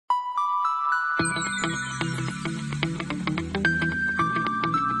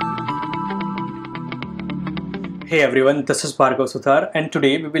Hey everyone, this is Bhargav Suthar, and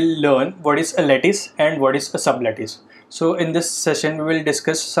today we will learn what is a lattice and what is a sublattice. So in this session we will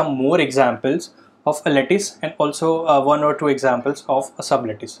discuss some more examples of a lattice and also one or two examples of a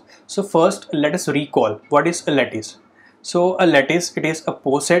sublattice. So first let us recall what is a lattice. So a lattice, it is a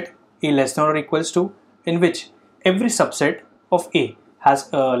POSET A less than or equals to, in which every subset of A has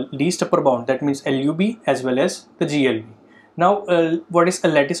a least upper bound, that means LUB as well as the GLB. Now what is a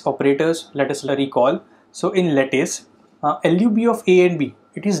lattice operators? Let us recall. So in lattice, LUB of A and B,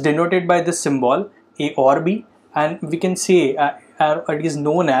 it is denoted by this symbol A or B, and we can say it is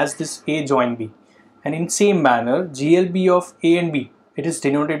known as this A join B. And in same manner, GLB of A and B, it is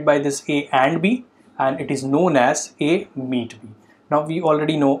denoted by this A and B, and it is known as A meet B. Now we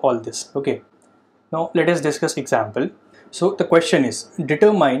already know all this. Okay. Now let us discuss example. So the question is,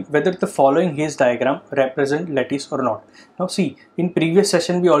 determine whether the following haze diagram represent lattice or not. Now see, in previous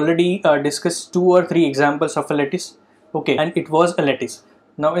session we already discussed 2 or 3 examples of a lattice. Okay, and it was a lattice.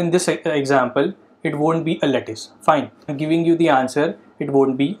 Now in this example, it won't be a lattice. Fine, I'm giving you the answer, it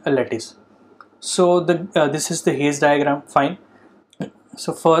won't be a lattice. So this is the haze diagram. Fine.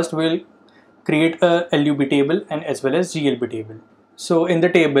 So first we'll create a LUB table and as well as GLB table. So in the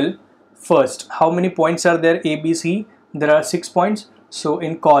table, first, how many points are there? A, B, C. There are 6 points. So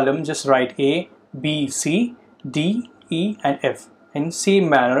in column, just write A, B, C, D, E and F. In same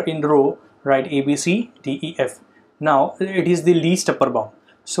manner, in row, write A, B, C, D, E, F. Now it is the least upper bound.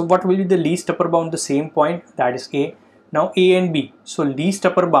 So what will be the least upper bound? The same point, that is A. Now A and B. So least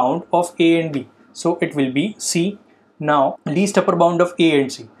upper bound of A and B. So it will be C. Now least upper bound of A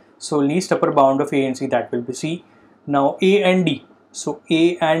and C. So least upper bound of A and C, that will be C. Now A and D. So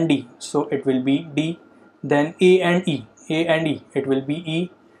A and D. So it will be D. Then A and E, it will be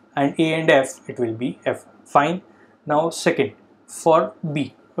E, and A and F, it will be F. Fine. Now second, for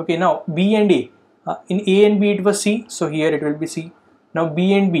B. Okay, now B and A. In A and B it was C, so here it will be C. Now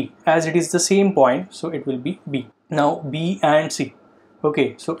B and B, as it is the same point, so it will be B. Now B and C.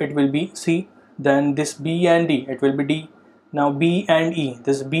 Okay, so it will be C. Then this B and D, it will be D. Now B and E,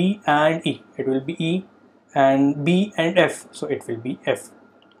 this B and E, it will be E. And B and F, so it will be F.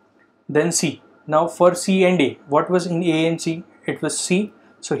 Then C. Now for C and A, what was in A and C? It was C,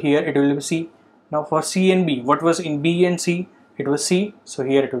 so here it will be C. Now for C and B, what was in B and C? It was C, so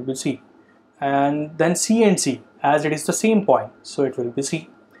here it will be C. And then C and C, as it is the same point, so it will be C.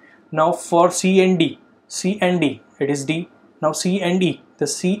 Now for C and D, it is D. Now C and E, the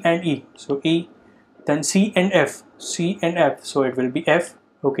C and E, so E. Then C and F, so it will be F.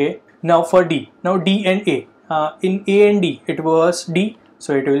 Okay. Now for D, now D and A, in A and D, it was D,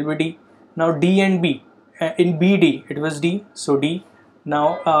 so it will be D. Now D and B, in BD it was D, so D.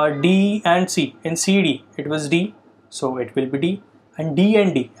 Now D and C, in CD it was D, so it will be D. And D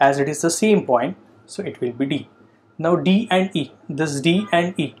and D, as it is the same point, so it will be D. Now D and E, this D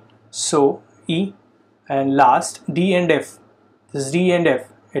and E, so E. And last D and F, this D and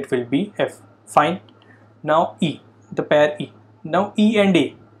F, it will be F. Fine. Now E, the pair E. Now E and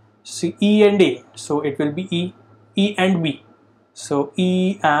A, see E and A, so it will be E. E and B, so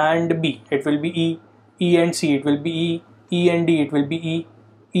E and B, it will be E. E and C, it will be E. E and D, it will be E.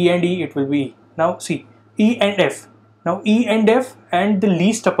 E and E, it will be E. Now see, E and F. Now E and F and the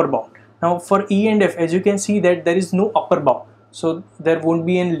least upper bound. Now for E and F, as you can see that there is no upper bound, so there won't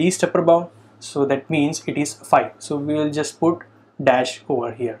be any least upper bound, so that means it is 5. So we will just put dash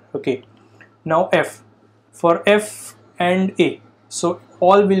over here. Okay. Now F, for F and A, so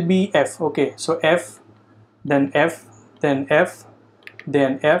all will be F. Okay, so F, then F, then F,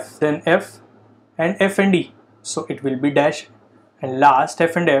 then F, then F, and F and E, so it will be dash, and last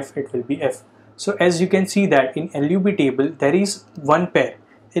F and F, it will be F. So as you can see that in LUB table there is one pair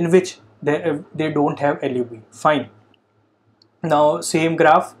in which they don't have LUB. Fine. Now same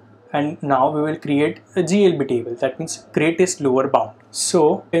graph, and now we will create a GLB table, that means greatest lower bound.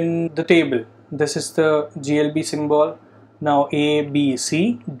 So in the table, this is the GLB symbol. Now A, B,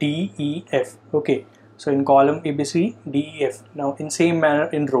 C, D, E, F. Okay. So in column A, B, C, D, E, F. Now in same manner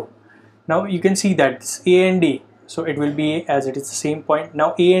in row. Now you can see that this A and A, so it will be A, as it is the same point.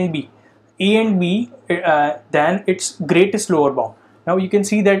 Now A and B, then its greatest lower bound. Now you can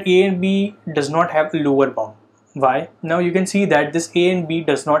see that A and B does not have a lower bound. Why? Now you can see that this A and B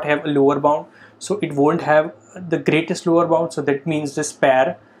does not have a lower bound, so it won't have the greatest lower bound. So that means this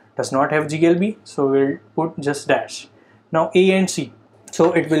pair does not have GLB, so we'll put just dash. Now A and C,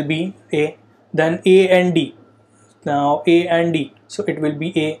 so it will be A. Then A and D, now A and D, so it will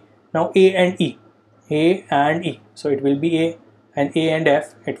be A. Now A and E, so it will be A, and A and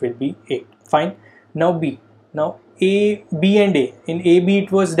F, it will be A. Fine. Now B, now A, B and A, in AB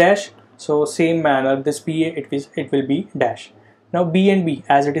it was dash, so same manner this B, it will be dash. Now B and B,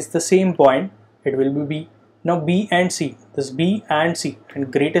 as it is the same point, it will be B. Now B and C, this B and C,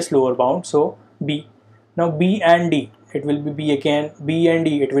 and greatest lower bound, so B. Now B and D, it will be B again, B and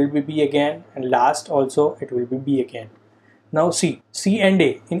D, it will be B again, and last also it will be B again. Now C and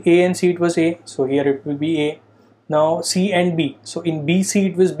A, in A and C it was A, so here it will be A. Now C and B, so in BC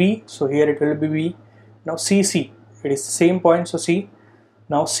it was B, so here it will be B. Now CC, it is the same point, so C.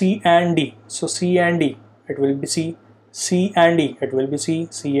 Now C and D, so C and D, it will be C. C and E, it will be C.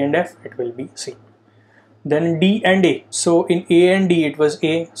 C and F, it will be C. Then D and A, so in A and D it was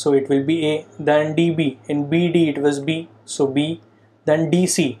A, so it will be A. Then DB, in BD it was B, so B. Then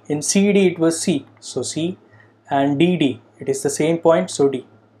DC, in CD it was C, so C. And DD, it is the same point, so D.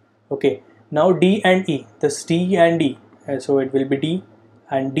 Okay, now D and E, this D and D, so it will be D.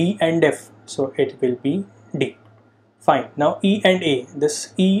 And D and F, so it will be D. Fine. Now E and A,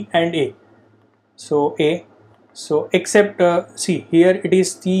 this E and A, so A. So except see, here it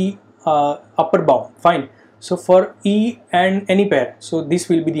is the upper bound. Fine. So for E and any pair, so this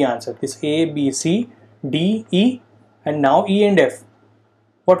will be the answer. This A, B, C, D, E, and now E and F.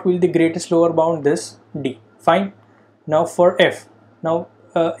 What will be the greatest lower bound? This D. Fine. Now for F, now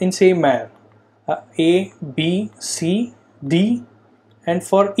in same manner, A, B, C, D, and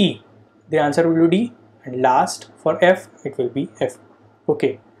for E, the answer will be D, and last for F, it will be F.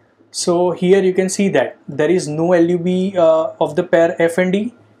 Okay. So here you can see that there is no LUB of the pair F and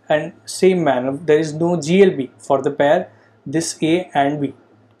D, and same manner there is no GLB for the pair this A and B.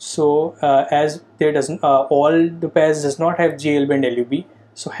 So as there doesn't all the pairs does not have GLB and LUB,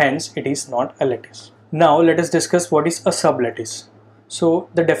 so hence it is not a lattice. Now let us discuss what is a sublattice. So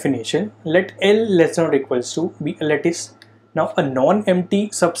the definition: let L less than or equals to be a lattice. Now a non-empty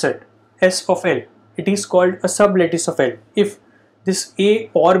subset S of L, it is called a sublattice of L if this A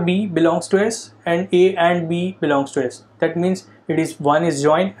or B belongs to S and A and B belongs to S. That means it is one is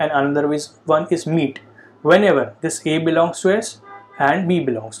joined and another is one is meet whenever this A belongs to S and B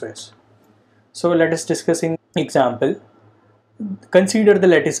belongs to S. So let us discuss in example. Consider the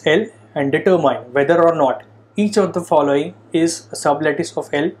lattice L and determine whether or not each of the following is a sublattice of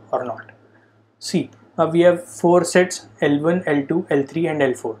L or not. See, we have four sets L1, L2, L3 and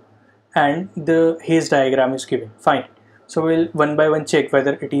L4, and the Hasse diagram is given. Fine. So we'll one by one check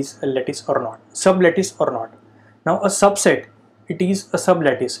whether it is a lattice or not, sublattice or not. Now a subset, it is a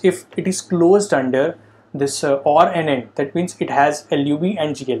sublattice if it is closed under this OR and AND. That means it has LUB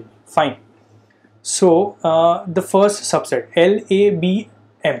and GLB. Fine. So the first subset L, A, B,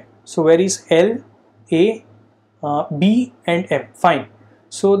 M. So where is L, A, B and M? Fine.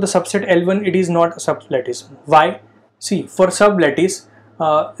 So the subset L1, it is not a sublattice. Why? See, for sublattice,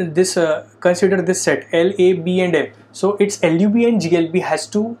 consider this set L, A, B and M. So its LUB and GLB has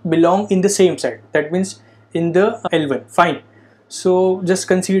to belong in the same set. That means in the L1. Fine. So just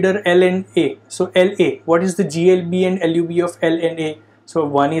consider L and A. So LA, what is the GLB and LUB of L and A? So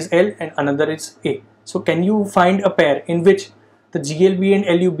one is L and another is A. So can you find a pair in which the GLB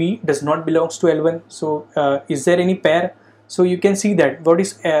and LUB does not belongs to L1? So is there any pair? So you can see that what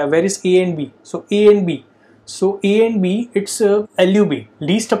is where is A and B? So A and B. So A and B, it's LUB,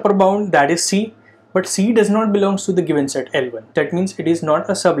 least upper bound, that is C, but C does not belongs to the given set L1. That means it is not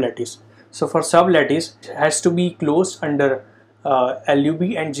a sublattice. So for sublattice, it has to be closed under LUB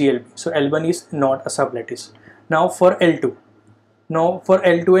and GLB. So L1 is not a sublattice. Now for L2. Now for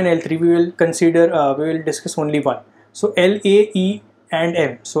L2 and L3 we will consider, we will discuss only one. So L, A, E and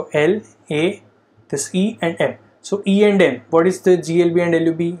M. So L, A, this E and M. So E and M, what is the GLB and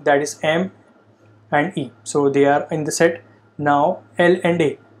LUB? That is M and E. So they are in the set. Now L and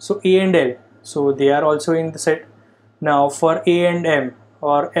A. So A and L. So they are also in the set. Now for A and M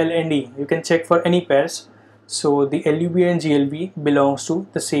or L and E, you can check for any pairs. So the LUB and GLB belongs to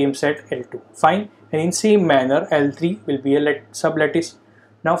the same set L2. Fine. And in same manner L3 will be a sublattice.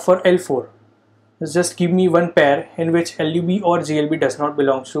 Now for L4, just give me one pair in which LUB or GLB does not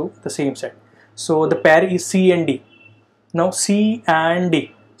belong to the same set. So the pair is C and D. Now C and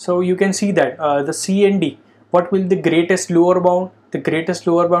D. So you can see that the C and D, what will the greatest lower bound? The greatest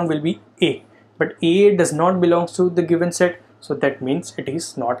lower bound will be A. But A does not belong to the given set. So that means it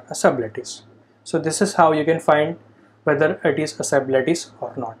is not a sublattice. So this is how you can find whether it is a sublattice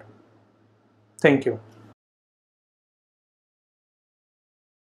or not. Thank you.